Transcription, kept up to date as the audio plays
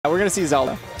We're going to see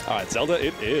Zelda. All right, Zelda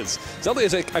it is. Zelda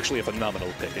is actually a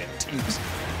phenomenal pick in teams.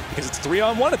 Because it's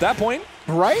 3-on-1 at that point.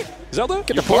 Right? Zelda,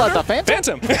 get to pull out the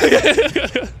Phantom.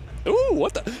 Ooh,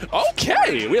 what the?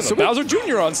 Okay, we have a Bowser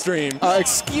Jr. on stream.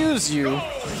 Excuse you.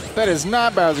 That is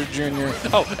not Bowser Jr.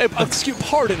 Oh,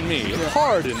 pardon me. Yeah.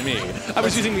 Pardon me. I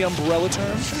was using the umbrella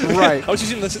term. Right. I was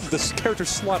using this character's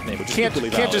swap name, which is equally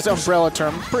valid. Can't just umbrella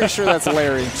term. I'm pretty sure that's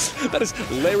Larry. That is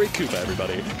Larry Koopa,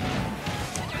 everybody.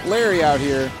 Larry out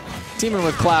here, teaming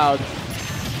with Cloud.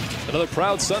 Another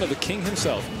proud son of the king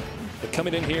himself. But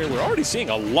coming in here, we're already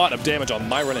seeing a lot of damage on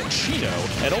Myran and Chino,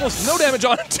 and almost no damage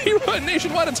on Tira and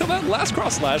Nationwide until that last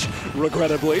cross slash,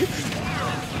 regrettably.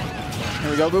 Here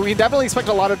we go, but we definitely expect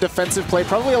a lot of defensive play,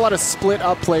 probably a lot of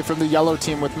split-up play from the yellow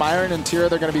team. With Myran and Tira,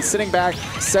 they're going to be sitting back,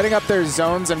 setting up their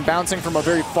zones and bouncing from a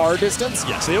very far distance.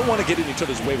 Yes, they don't want to get in each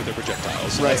other's way with their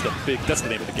projectiles. So right. That's the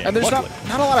name of the game. And there's not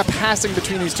a lot of passing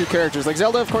between these two characters. Like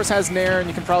Zelda, of course, has Nair, and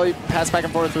you can probably pass back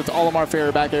and forth with Olimar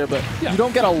Fair back air, but you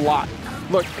don't get a lot.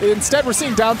 Look, instead we're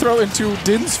seeing down throw into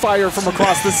Din's Fire from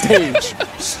across the stage.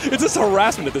 It's just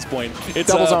harassment at this point.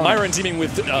 It's Myran teaming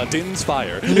with Din's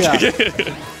Fire.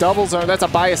 Yeah. Double zone. That's a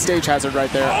bias stage hazard right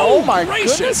there. Oh my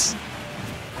goodness.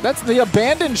 That's the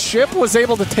abandoned ship was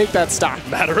able to take that stock.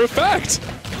 Matter of fact.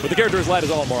 With the character as light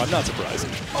as Olimar, I'm not surprised.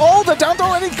 Oh, the down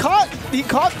throw, and he caught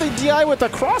the DI with the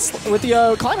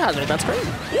climb hazard. That's crazy.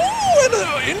 Ooh,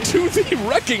 and into the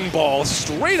wrecking ball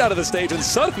straight out of the stage, and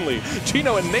suddenly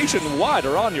Chino and Nationwide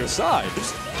are on your side.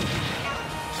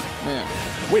 Man.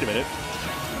 Wait a minute.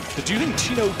 Did you think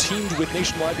Chino teamed with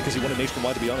Nationwide because he wanted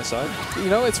Nationwide to be on his side? You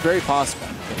know, it's very possible.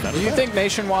 Do you think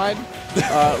Nationwide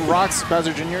rocks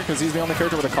Bowser Jr. because he's the only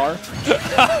character with a car?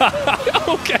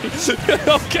 Okay.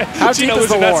 Okay. How deep is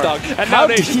the lore? And how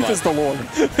deep is the lore?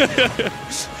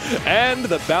 And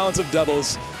the balance of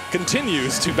doubles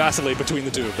continues to vacillate between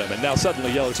the two of them, and now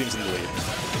suddenly Yellow Team's in the lead.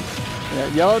 Yeah,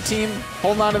 Yellow Team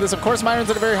holding on to this. Of course, Myron's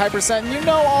at a very high percent, and you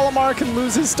know Olimar can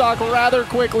lose his stock rather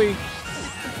quickly.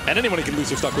 And anyone who can lose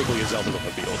their stock quickly is Zelda on the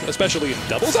field, especially in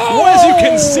doubles. Oh, as you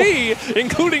can see,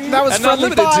 including that was and not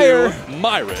limited fire. to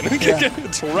Myran. Yeah.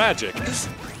 Tragic.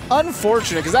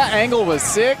 Unfortunate, because that angle was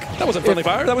sick. That wasn't friendly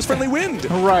fire. That was friendly wind.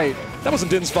 Right. That wasn't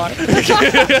Din's Fire.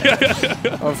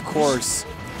 Of course.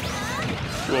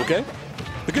 You okay?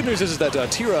 The good news is that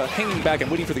Tira, hanging back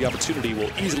and waiting for the opportunity, will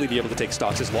easily be able to take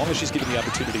stocks as long as she's given the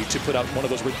opportunity to put out one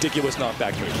of those ridiculous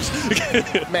knockback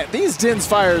moves. Man, these Din's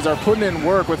Fires are putting in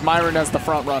work with Myran as the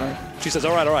front runner. She says,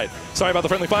 all right. Sorry about the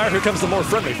friendly fire. Here comes the more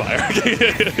friendly fire.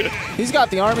 He's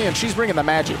got the army, and she's bringing the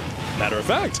magic. Matter of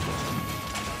fact.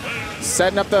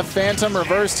 Setting up the Phantom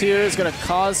reversed here is going to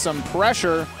cause some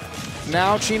pressure.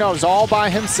 Now Chino's all by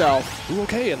himself. Ooh,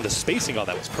 okay, and the spacing on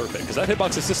that was perfect, because that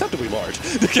hitbox is deceptively large.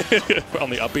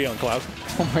 On the up B on Cloud.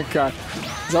 Oh my god.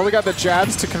 Zelda got the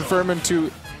jabs to confirm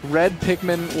into red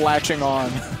Pikmin latching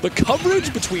on. The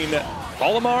coverage between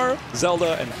Olimar,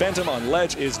 Zelda, and Phantom on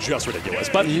ledge is just ridiculous.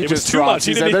 But it was too much.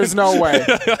 He said, there's no way.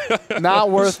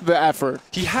 Not worth the effort.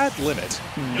 He had limit.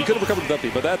 He could have recovered with up B,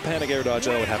 but that panic air dodge,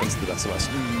 it happens to the best of us.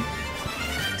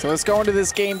 So let's go into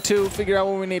this game 2, figure out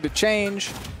what we need to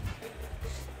change.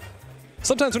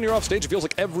 Sometimes when you're off stage, it feels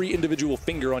like every individual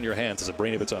finger on your hands has a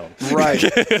brain of its own. Right.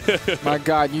 My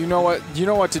God, you know what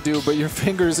to do, but your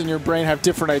fingers and your brain have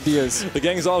different ideas. The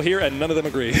gang's all here, and none of them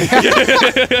agree.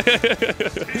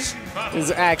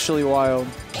 It's actually wild.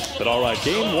 But all right,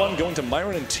 game 1 going to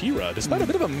Myran and Tira, despite a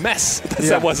bit of a mess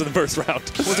that was in the first round.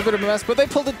 It was a bit of a mess, but they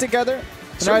pulled it together.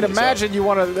 And I'd imagine you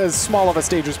want as small of a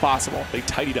stage as possible. They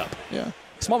tidied up. Yeah.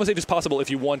 Small of a stage as possible if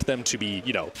you want them to be,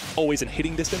 always in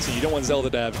hitting distance, and you don't want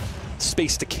Zelda to have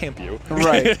space to camp you.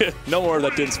 Right. No more of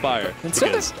that Din's Fire.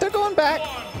 Instead, they're going back.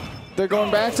 They're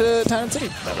going back to Town City.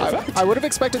 I would have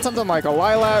expected something like a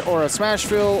Lylat or a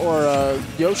Smashville or a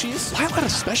Yoshi's. Lylat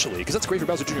especially, because that's great for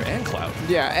Bowser Jr. and Cloud.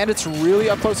 Yeah, and it's really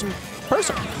up close and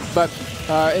personal. But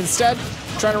instead,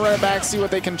 trying to run it back, see what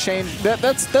they can change.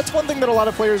 That's one thing that a lot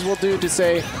of players will do to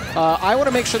say, I want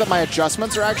to make sure that my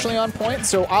adjustments are actually on point,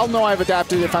 so I'll know I've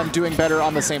adapted if I'm doing better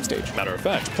on the same stage. Matter of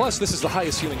fact. Plus, this is the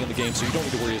highest healing in the game, so you don't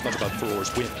need to worry as much about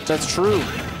Furor's wind. That's true.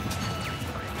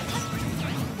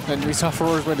 And we saw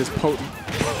Furor's wind is potent.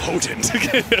 Potent.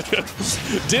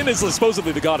 Din is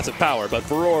supposedly the goddess of power, but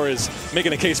Furor is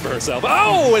making a case for herself.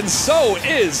 Oh, and so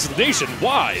is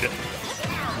Nationwide.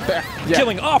 Yeah.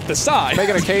 Killing off the side.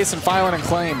 Making a case and filing and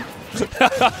claim.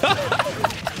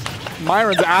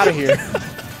 Myron's out of here.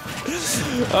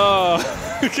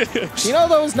 Chino,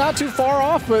 though, is not too far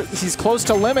off, but he's close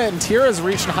to limit, and Tira's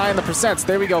reaching high in the percents.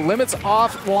 There we go. Limit's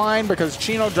offline because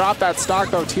Chino dropped that stock,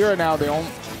 though. Tira now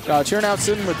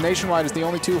sitting with Nationwide as the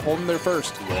only two holding their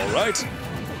first. All right.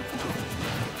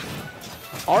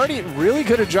 already really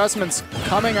good adjustments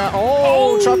coming out.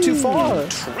 Oh, dropped too far.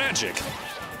 Tragic.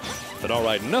 But all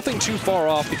right, nothing too far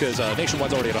off because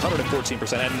Nationwide's already at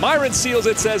 114%. And Myran seals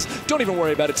it, says, don't even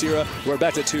worry about it, Tira. We're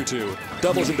back to 2-2.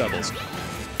 Doubles and doubles.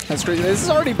 That's crazy. This has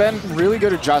already been really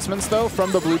good adjustments, though,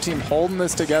 from the blue team holding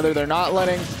this together. They're not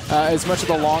letting as much of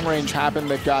the long range happen.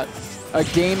 They've got a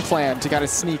game plan to kind of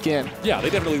sneak in. Yeah, they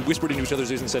definitely whispered into each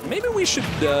other's ears and said, maybe we should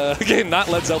not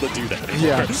let Zelda do that anymore.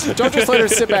 Yeah, don't just let her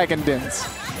sit back and dance.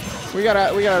 We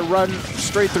gotta run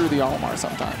straight through the Olimar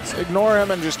sometimes. Ignore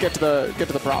him and just get to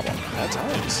the problem. At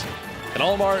times. And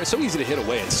Olimar is so easy to hit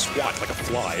away and swat like a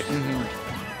fly.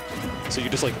 So you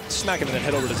just like smack him and then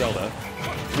head over to Zelda.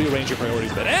 Rearrange your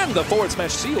priorities a bit. And the forward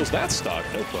smash seals that stock.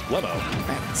 No problemo.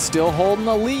 And still holding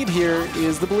the lead here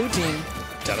is the blue team.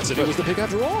 Talent City was the pick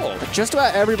after all. Just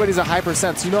about everybody's a hyper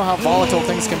sense. You know how volatile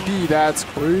things can be. That's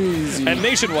crazy. And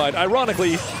Nationwide,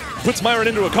 ironically, puts Myran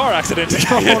into a car accident.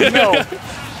 Oh, no.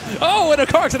 Oh, and a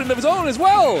car accident of his own as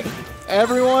well.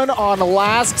 Everyone on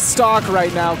last stock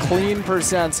right now, clean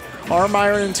percents. Are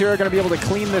Myran and Tira going to be able to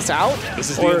clean this out? This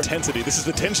is the intensity. This is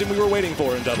the tension we were waiting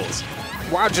for in doubles.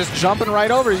 Wow, just jumping right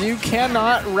over. You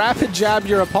cannot rapid jab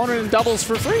your opponent in doubles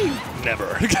for free.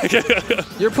 Never.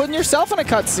 You're putting yourself in a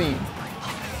cutscene.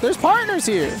 There's partners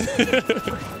here.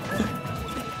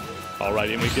 All right,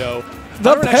 in we go.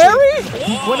 The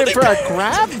parry? Went in for a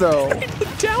grab, though.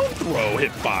 The down throw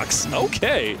hitbox.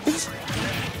 Okay.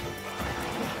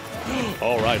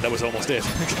 All right, that was almost it.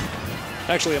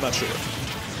 Actually, I'm not sure.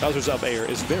 Bowser's up air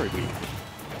is very weak.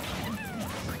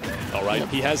 All right,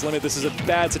 he has limit. This is a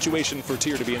bad situation for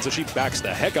Tira to be in, so she backs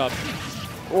the heck up.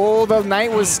 Oh, the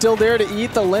Knight was still there to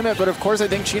eat the limit, but of course I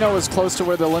think Chino was close to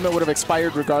where the limit would have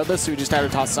expired regardless, so he just had to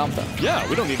toss something. Yeah,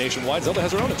 we don't need Nationwide. Zelda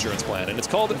has her own insurance plan, and it's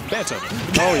called Phantom.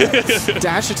 Oh, yeah.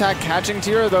 Dash attack catching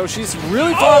Tira, though. She's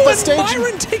really far off the stage.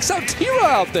 Myran takes out Tira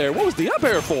out there. What was the up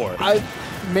air for?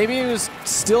 Maybe he was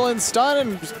still in stun,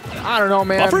 and I don't know,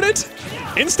 man. Buffered it?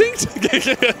 Instinct?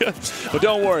 But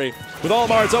don't worry. With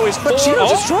Olimar, it's always but Chino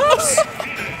just drops.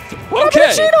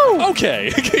 Okay. Chino?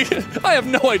 Okay. I have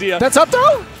no idea. That's up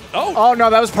throw? Oh, no,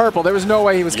 that was purple. There was no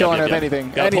way he was killing it with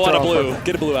anything. Gotta pull out a blue.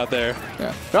 Get a blue out there.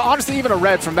 Yeah. But honestly, even a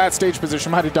red from that stage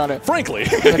position might have done it. Frankly.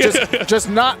 just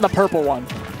not the purple one.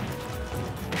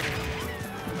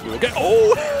 Okay.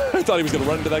 Oh, I thought he was going to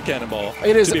run into that cannonball.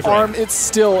 It is it's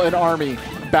still an army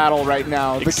battle right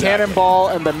now. Exactly. The cannonball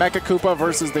and the Mecha Koopa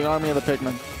versus the army of the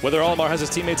Pikmin. Whether Olimar has his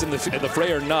teammates in the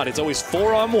fray or not, it's always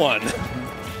 4-on-1.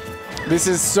 This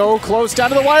is so close down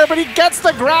to the wire, but he gets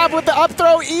the grab with the up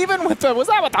throw, even with the, was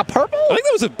that with the purple? I think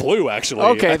that was a blue, actually.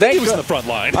 Okay, I think he was in the front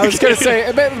line. I was going to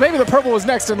say, maybe the purple was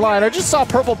next in line. I just saw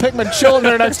purple Pikmin chilling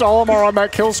there next to Olimar on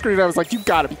that kill screen. I was like, you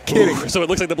got to be kidding. Ooh, so it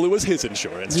looks like the blue was his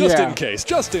insurance, just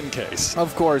in case.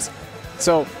 Of course.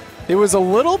 So it was a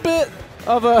little bit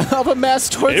of a mess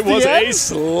towards the end. It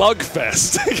was a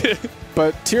slugfest.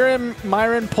 But Tira and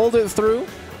Myran pulled it through.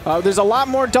 There's a lot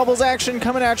more doubles action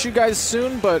coming at you guys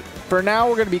soon, but for now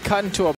we're going to be cutting to a